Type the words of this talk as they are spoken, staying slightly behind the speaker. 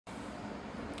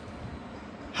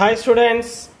Hi students,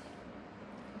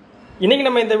 இன்னைக்கு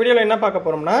நம்ம இந்த வீடியோல என்ன பார்க்க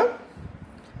போறோம்னா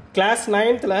class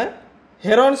 9thல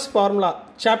Heron's formula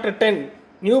chapter 10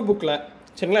 new bookல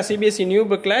சரிங்களா CBSE new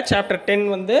bookல chapter 10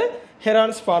 வந்து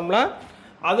Heron's formula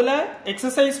அதுல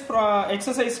exercise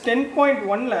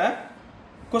 10.1ல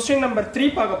question number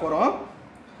 3 பார்க்க போறோம்.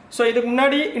 சோ இதுக்கு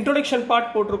முன்னாடி introduction part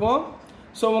போட்டுருக்கோம்.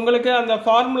 சோ உங்களுக்கு அந்த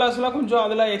ஃபார்முலாஸ்லாம் கொஞ்சம்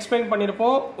அதுல எக்ஸ்பிளைன்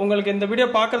பண்ணிருப்போம். உங்களுக்கு இந்த வீடியோ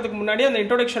பார்க்கிறதுக்கு முன்னாடி அந்த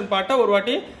introduction part-ஐ ஒரு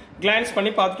வாட்டி glance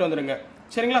பண்ணி பார்த்துட்டு வந்துருங்க.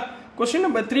 சரிங்களா? question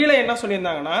number 3ல என்ன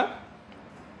சொல்லிருந்தாங்கன்னா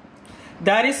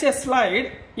there is a slide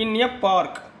in a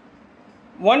park.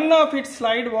 One of its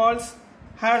slide walls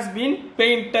has been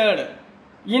painted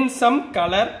in some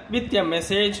color with a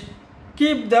message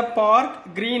keep the park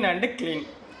green and clean.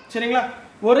 சரிங்களா?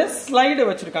 ஒரு slide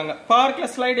வச்சிருக்காங்க. பார்க்ல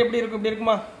slide எப்படி இருக்கும்? இப்படி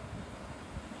இருக்குமா?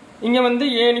 இங்க வந்து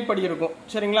ஏணி படி இருக்கும்.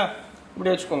 சரிங்களா?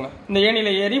 இப்படி வச்சுக்கோங்க. இந்த ஏணில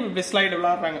ஏறி இப்படி ஸ்லைடு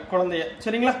விளையாடுறாங்க குழந்தைய.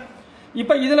 சரிங்களா?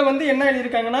 இப்போ இதுல வந்து என்ன எழுதி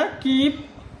இருக்காங்கன்னா keep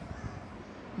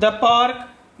the park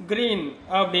green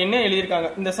அப்படினு எழுதி இருக்காங்க.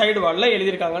 இந்த சைடு வால்ல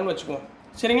எழுதி இருக்காங்கன்னு வெச்சுக்கோங்க.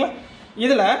 சரிங்களா?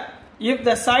 இதுல if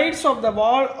the sides of the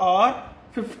wall are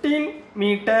 15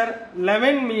 meter,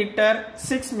 11 meter,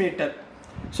 6 meter.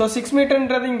 So 6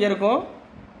 meterன்றது இங்க இருக்கும்.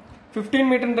 15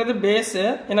 மீட்டர்ன்றது பேஸ்.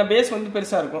 ஏனா பேஸ் வந்து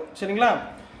பெருசா இருக்கும். சரிங்களா?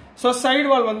 சோ சைடு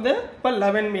வால் வந்து இப்ப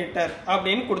 11 மீட்டர்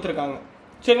அப்படினு கொடுத்திருக்காங்க.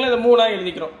 சரிங்களா? இத மூணா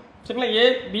எழுதிக்கிறோம். சரிங்களா? A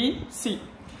B C.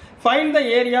 Find the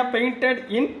area painted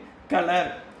in color.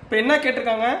 இப்போ என்ன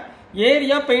கேட்டிருக்காங்க?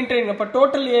 Area painted. அப்ப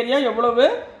டோட்டல் ஏரியா எவ்வளவு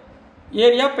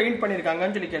ஏரியா பெயிண்ட்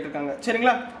பண்ணிருக்காங்கன்னு சொல்லி கேட்டிருக்காங்க.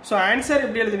 சரிங்களா? சோ ஆன்சர்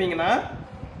எப்படி எழுதுவீங்கன்னா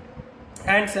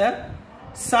ஆன்சர்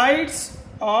sides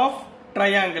of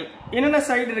triangle. என்னென்ன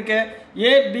சைடு இருக்கு?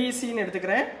 A B C ன்னு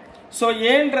எடுத்துக்கிறேன். சோ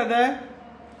Aன்றத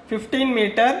 15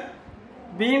 மீட்டர்,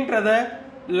 Bன்றத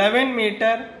 11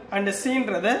 மீட்டர் and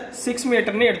Cன்றத 6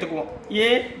 மீட்டர்னு எடுத்துக்குவோம்.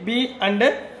 A B and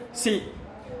C.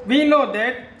 We know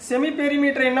that semi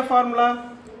perimeter என்ன ஃபார்முலா?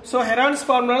 சோ Heron's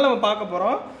formula நம்ம பார்க்க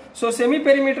போறோம். சோ semi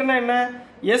perimeterனா என்ன?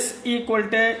 S equal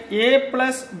to A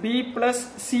plus B plus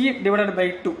C divided by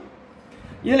 2.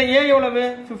 இதுல A எவ்வளவு?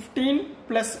 15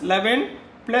 plus 11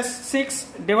 plus 6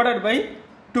 divided by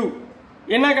 2.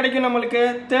 என்ன கிடைக்கும் நமக்கு?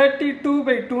 32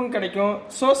 by 2 கிடைக்கும்.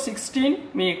 சோ 16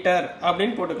 மீட்டர்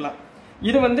அப்படினு போட்டுக்கலாம்.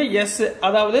 இது வந்து S,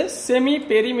 அதாவது செமி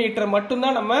பெரிமீட்டர் மட்டும்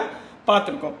தான் நம்ம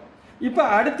பார்த்திருக்கோம். இப்போ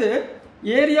அடுத்து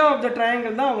ஏரியா ஆஃப் த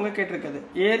ட்ரையாங்கிள் தான் அவங்க கேட்டிருக்குது.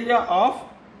 Area of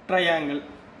triangle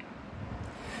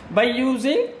by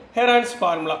using Heron's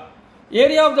formula.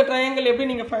 Area of the triangle எப்படி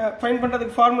நீங்க ஃபைண்ட்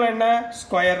பண்றதுக்கு ஃபார்முலா என்ன?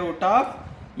 Square root of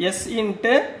S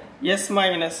into S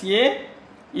minus A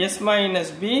S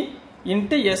minus B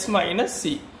into S minus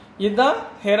C. இதுதான்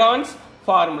Heron's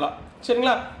formula.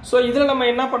 சரிங்களா? So இதுல நம்ம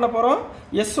என்ன பண்ண போறோம்?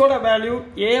 S ஓட வேல்யூ,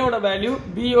 A ஓட வேல்யூ,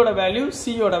 B ஓட வேல்யூ,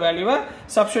 C ஓட வேல்யூவை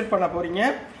சப்ஸ்டிட்யூட் பண்ண போறீங்க.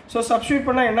 சோ சப்ஸ்டிட்யூட்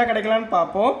பண்ணா என்ன கிடைக்கலாம்னு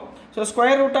பாப்போம். So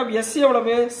square root of S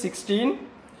எவ்வளவு? 16.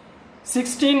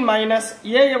 16 மைனஸ்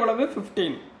A எவ்வளவு?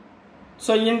 15.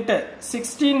 சோ இன்டு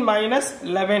 16 மைனஸ்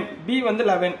 11, B வந்து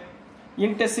 11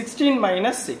 இன்டு 16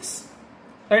 மைனஸ் 6.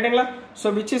 ரைட்டுங்களா? So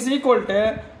which is equal to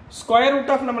square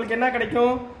root of நமக்கு என்ன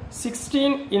கிடைக்கும்?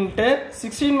 16 இன்டு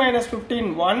 16 minus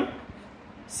 15 1,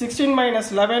 16 minus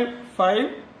 11 5,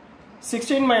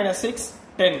 16 minus 6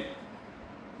 10.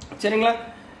 சரிங்களா?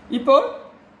 இப்போ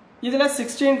இதுல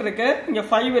 16 இருக்கு, இங்க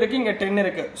 5 இருக்கு, இங்க 10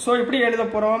 இருக்கு. சோ இப்படி எழுத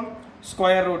போறோம்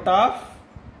ஸ்கொயர் ரூட் ஆஃப்.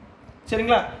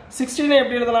 சரிங்களா? 16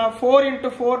 எப்படி எழுதலாம்? 4 into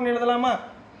 4 ன்னு எழுதலாமா?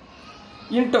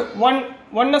 into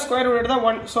 1 ஸ்கொயர் ரூட் எடுத்தா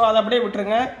 1. சோ அத அப்படியே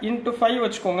விட்டுருங்க. into 5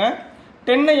 வெச்சுக்கோங்க.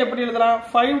 10 எப்படி எழுதலாம்?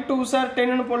 5 2s are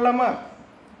 10 ன்னு போடலாமா?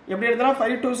 எப்படி எழுதலாம்?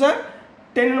 5 2s are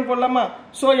 10 ன்னு போடலாமா?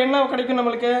 சோ என்ன கிடைக்கும்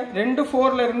நமக்கு? 2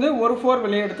 4 ல இருந்து ஒரு 4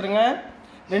 வெளியே எடுத்துருங்க.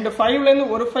 2 5 ல இருந்து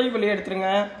ஒரு 5 வெளியே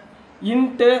எடுத்துருங்க.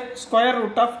 Into square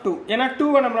root of 2. ஏன்னா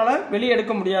 2 நம்மளால வெளியே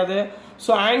எடுக்க முடியாது.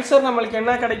 சோ ஆன்சர் நமக்கு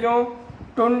என்ன கிடைக்கும்?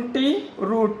 20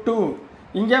 root 2.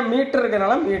 இங்க மீட்டர்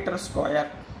இருக்கனால மீட்டர் ஸ்கொயர்.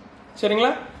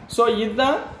 சரிங்களா? சோ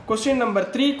இதுதான் क्वेश्चन நம்பர்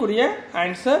 3 குரிய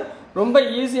ஆன்சர். ரொம்ப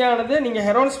ஈஸியானது. நீங்க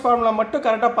ஹெரோன்ஸ் ஃபார்முலா மட்டும்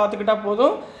கரெக்ட்டா பாத்துக்கிட்டா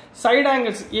போதும். சைடு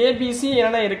ஆங்கிள்ஸ் ABC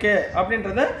என்னென்ன இருக்கு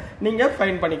அப்படின்றத நீங்க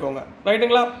ஃபைண்ட் பண்ணிக்கோங்க.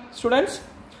 ரைட்டுங்களா ஸ்டூடண்ட்ஸ்?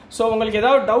 சோ உங்களுக்கு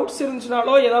ஏதாவது டவுட்ஸ்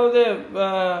இருந்துச்சுனாலோ, ஏதாவது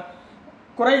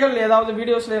குறைகள் ஏதாவது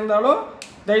வீடியோஸ்ல இருந்தாலோ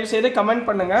தயவு செய்து கமெண்ட்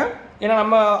பண்ணுங்க. ஏன்னா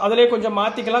நம்ம அதிலே கொஞ்சம்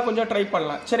மாத்திக்கலாம், கொஞ்சம் ட்ரை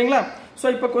பண்ணலாம். சரிங்களா? சோ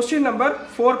இப்போ क्वेश्चन நம்பர்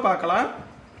 4 பார்க்கலாம்.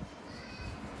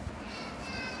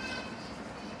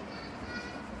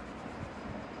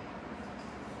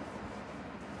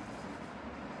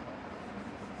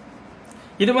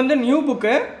 இது வந்து நியூ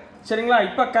புக்கு. சரிங்களா?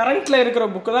 இப்போ கரண்ட்ல இருக்கிற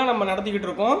புக்கு தான் நம்ம நடத்திக்கிட்டு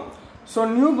இருக்கோம். ஸோ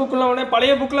நியூ புக்கில் உடனே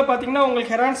பழைய புக்கில் பார்த்தீங்கன்னா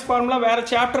உங்களுக்கு ஹெரான்ஸ் ஃபார்முலா வேறு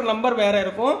சாப்டர் நம்பர் வேறு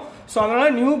இருக்கும். ஸோ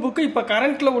அதனால் நியூ புக்கு இப்போ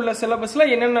கரண்ட்டில் உள்ள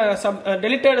சிலபஸில் என்னென்ன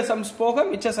டெலிட்டட் சம்ஸ் போக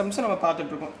மிச்ச சம்ஸ் நம்ம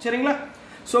பார்த்துட்டு இருக்கோம். சரிங்களா?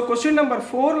 ஸோ கொஸ்டின் நம்பர்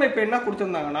 4ல் இப்போ என்ன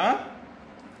கொடுத்துருந்தாங்கன்னா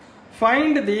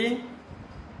find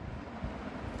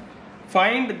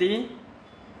the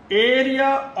area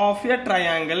of a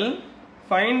triangle.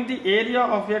 Find the area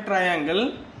of a triangle,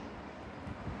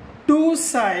 two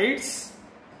sides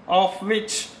of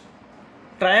which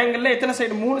triangle எத்தனை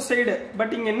சைடு 3 சைடு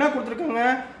பட் இங்க என்ன கொடுத்திருக்காங்க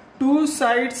two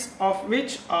sides of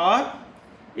which are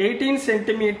 18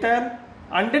 cm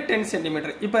and 10 cm.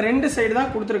 இப்போ ரெண்டு side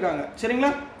தான் கொடுத்திருக்காங்க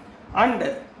சரிங்களா. and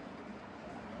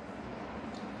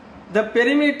the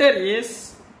perimeter is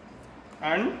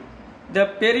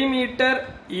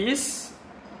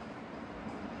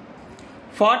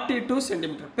 42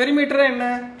 cm. perimeter என்ன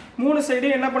மூணு சைடு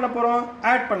என்ன பண்ண போறோம்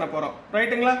ஆட் பண்ண போறோம்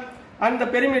ரைட்டுங்களா. and the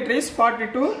perimeter is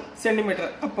 42 cm.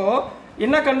 அப்போ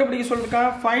என்ன கண்டுபிடிக்க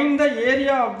சொல்லிருக்காங்க find the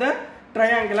area of the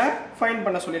triangle find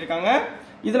பண்ண சொல்லிருக்காங்க.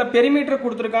 இதுல பெரிமீட்டர்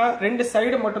கொடுத்திருக்காங்க ரெண்டு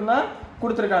சைடு மட்டும் தான்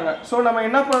கொடுத்திருக்காங்க. சோ நம்ம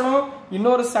என்ன பண்ணனும்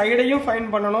இன்னொரு சைடையும்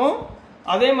ஃபைண்ட் பண்ணனும்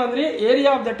அதே மாதிரி ஏரியா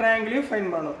ஆஃப் தி ட்ரையாங்கிளையும் ஃபைண்ட்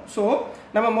பண்ணனும். சோ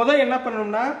நம்ம முதல்ல என்ன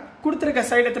பண்ணனும்னா கொடுத்திருக்க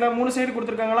சைடு எத்தனை 3 சைடு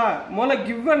கொடுத்திருக்காங்களா முதல்ல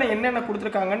given என்னென்ன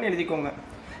கொடுத்திருக்காங்கன்னு எழுதிக்கோங்க.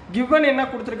 given என்ன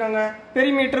கொடுத்திருக்காங்க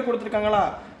பெரிமீட்டர் கொடுத்திருக்காங்களா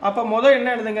அப்ப முதல்ல என்ன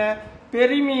எழுதுங்க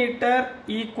பெரிமீட்டர்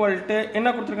ஈக்குவல் டு என்ன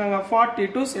கொடுத்திருக்காங்க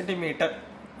 42 cm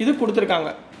இது கொடுத்திருக்காங்க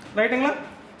ரைட்டுங்களா.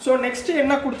 சோ நெக்ஸ்ட்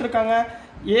என்ன கொடுத்திருக்காங்க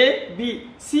A B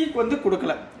C க்கு வந்து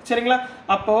கொடுக்கல சரிங்களா.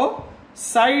 அப்போ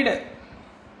சைடு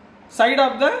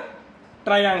ஆஃப் தி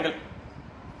ட்ரையாங்கிள்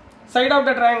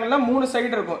மூணு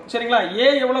சைடு இருக்கும் சரிங்களா. A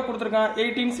எவ்வளவு கொடுத்திருக்காங்க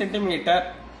 18 cm,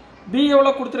 B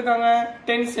எவ்வளவு கொடுத்திருக்காங்க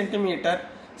 10 cm,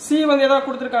 C வந்து ஏதாவது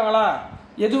கொடுத்திருக்காங்களா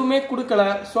எதுவுமே கொடுக்கல.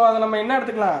 சோ அத நம்ம என்ன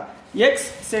எடுத்துக்கலாம் x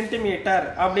cm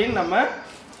அப்படினு நம்ம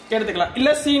எடுத்துக்கலாம். இல்ல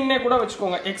C ன்னே கூட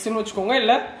வெச்சுக்கோங்க x ன்னு வெச்சுக்கோங்க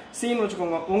இல்ல C ன்னு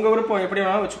வெச்சுக்கோங்க உங்க விருப்பம் எப்படி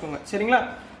வேணாலும் வெச்சுக்கோங்க சரிங்களா.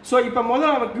 சோ இப்போ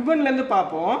முதல்ல நம்ம givenல இருந்து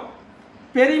பாப்போம்.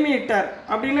 பெரிமீட்டர்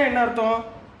அப்படினா என்ன அர்த்தம்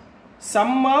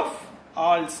sum of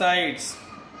all sides.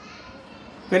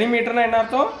 பெரிமீட்டர்னா என்ன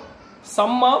அர்த்தம்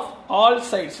sum of all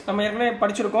sides நம்ம ஏற்கனவே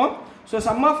படிச்சிருக்கோம். சோ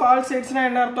sum of all sidesனா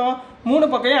என்ன அர்த்தம் மூணு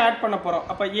பக்கையும் ஆட் பண்ண போறோம்.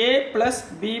 அப்ப A plus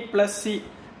B plus C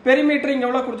perimeter இங்க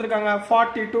எவ்வளவு கொடுத்திருக்காங்க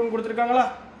 42 ன்னு கொடுத்திருக்காங்களா.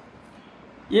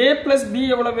 A plus B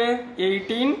எவ்வளவு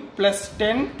 18 plus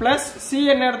 10 plus C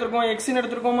என்ன எடுத்துறோம் x ன்னு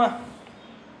எடுத்துறோமா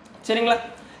சரிங்களா.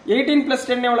 18 plus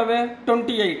 10 எவ்வளவு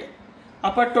 28.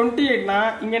 அப்ப 28 னா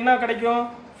இங்க என்ன கிடைக்கும்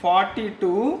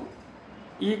 42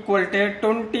 equal to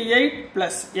 28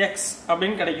 plus x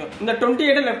அப்படினு கிடைக்கும். இந்த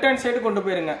 28 லெஃப்ட் ஹேண்ட் சைடு கொண்டு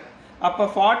போயிருங்க. அப்ப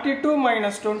 42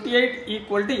 minus 28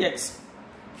 equal to x.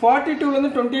 42 ல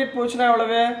இருந்து 28 போச்சுனா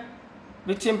எவ்வளவு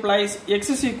which implies x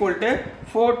is equal to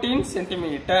 14 cm.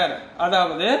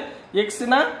 அதாவது x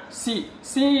னா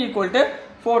c equal to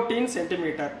 14 cm.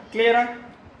 கிளியரா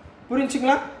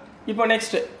புரிஞ்சுங்களா. இப்போ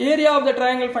next area of the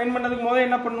triangle find பண்றதுக்கு முதல்ல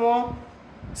என்ன பண்ணுவோம்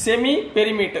செமி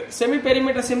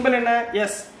பெரிமீட்டர் சிம்பல் என்ன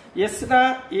s னா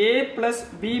a plus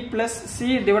b plus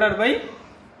c divided by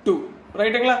 2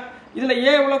 ரைட்டுங்களா. இதுல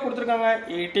a எவ்வளவு கொடுத்திருக்காங்க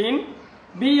 18,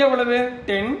 b எவ்வளவு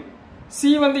 10,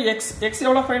 c வந்து x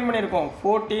எவ்வளவு ஃபைண்ட் பண்ணிருக்கோம்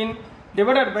 14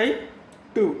 divided by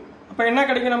 2. அப்ப என்ன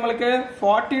கிடைக்கும் நமக்கு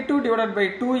 42 divided by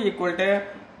 2 equal to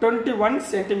 21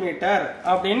 cm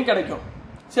அப்படினு கிடைக்கும்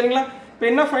சரிங்களா. இப்போ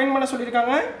என்ன ஃபைண்ட் பண்ண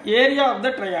சொல்லிருக்காங்க ஏரியா ஆஃப்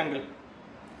தி ட்ரையாங்கிள்.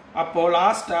 அப்போ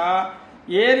லாஸ்டா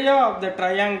area of the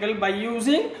triangle by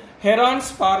using Heron's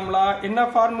formula. என்ன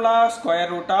formula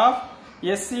square root of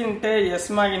s into s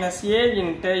minus a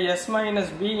into s minus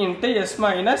b into s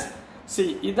minus c.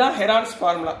 இதுதான் ஹெரான்ஸ்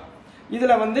ஃபார்முலா.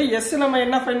 இதுல வந்து s நம்ம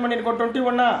என்ன find பண்ணிருக்கோம்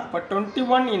 21 அப்ப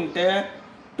 21 into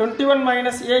 21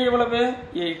 minus a எவ்வளவு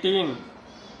 18,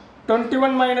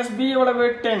 21 minus b எவ்வளவு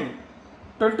 10,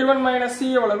 21 minus c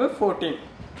எவ்வளவு 14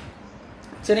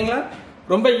 சரிங்களா.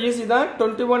 ரொம்ப ஈஸி தான்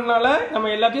 21 னால நம்ம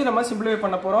எல்லாத்தையும் நம்ம சிம்பிளிஃபை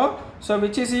பண்ண போறோம். so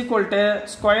which is equal to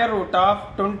square root of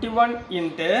 21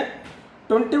 into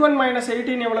 21 minus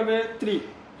 18 எவ்வளவு 3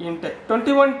 into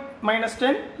 21 minus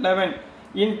 10 11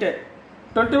 into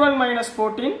 21 minus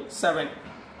 14 7.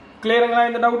 கிளியருங்களா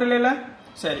இந்த டவுட் இல்ல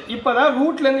சரி. இப்போதான்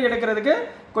ரூட்ல இருந்து எடுக்கிறதுக்கு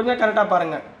கொஞ்சம் கரெக்டா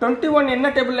பாருங்க. 21 என்ன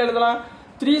டேபிள்ல எழுதலாம்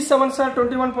 3 7s are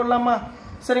 21 போடலாமா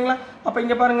சரிங்களா. அப்ப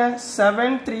இங்க பாருங்க 7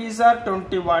 3s are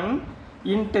 21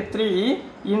 into 3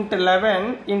 into 11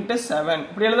 into 7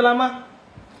 இப்படி எழுதலாமா.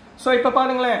 சோ இப்ப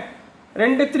பாருங்களேன்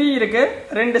ரெண்டு 3 இருக்கு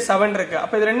ரெண்டு 7 இருக்கு.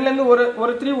 அப்ப இது ரெண்டுல இருந்து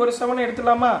ஒரு 3 ஒரு 7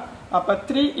 எடுத்துலாமா. அப்ப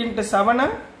 3 into 7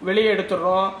 வெளியே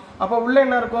எடுத்துறோம். அப்ப உள்ள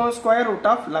என்ன இருக்கும் ஸ்கொயர் ரூட்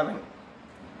ஆஃப்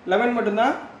 11 மட்டும்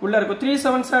தான் உள்ள இருக்கும். 3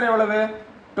 7s are எவ்வளவு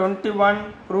 21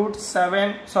 root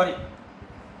 7 sorry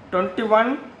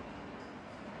 21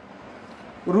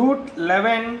 root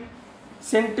 11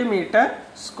 centimeter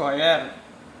square.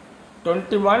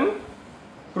 21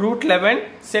 root 11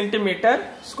 centimeter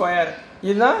square.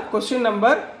 இதுதான் question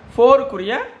number 4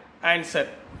 குரிய ஆன்சர்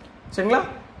சரிங்களா.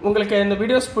 உங்களுக்கு இந்த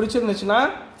வீடியோஸ் பிடிச்சிருந்துச்சுன்னா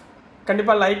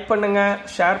கண்டிப்பாக லைக் பண்ணுங்கள்,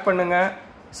 ஷேர் பண்ணுங்கள்,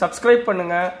 சப்ஸ்கிரைப்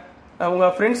பண்ணுங்கள்,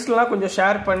 உங்கள் ஃப்ரெண்ட்ஸ்லாம் கொஞ்சம்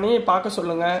ஷேர் பண்ணி பார்க்க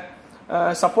சொல்லுங்கள்,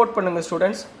 சப்போர்ட் பண்ணுங்கள்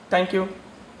ஸ்டூடெண்ட்ஸ். தேங்க்யூ.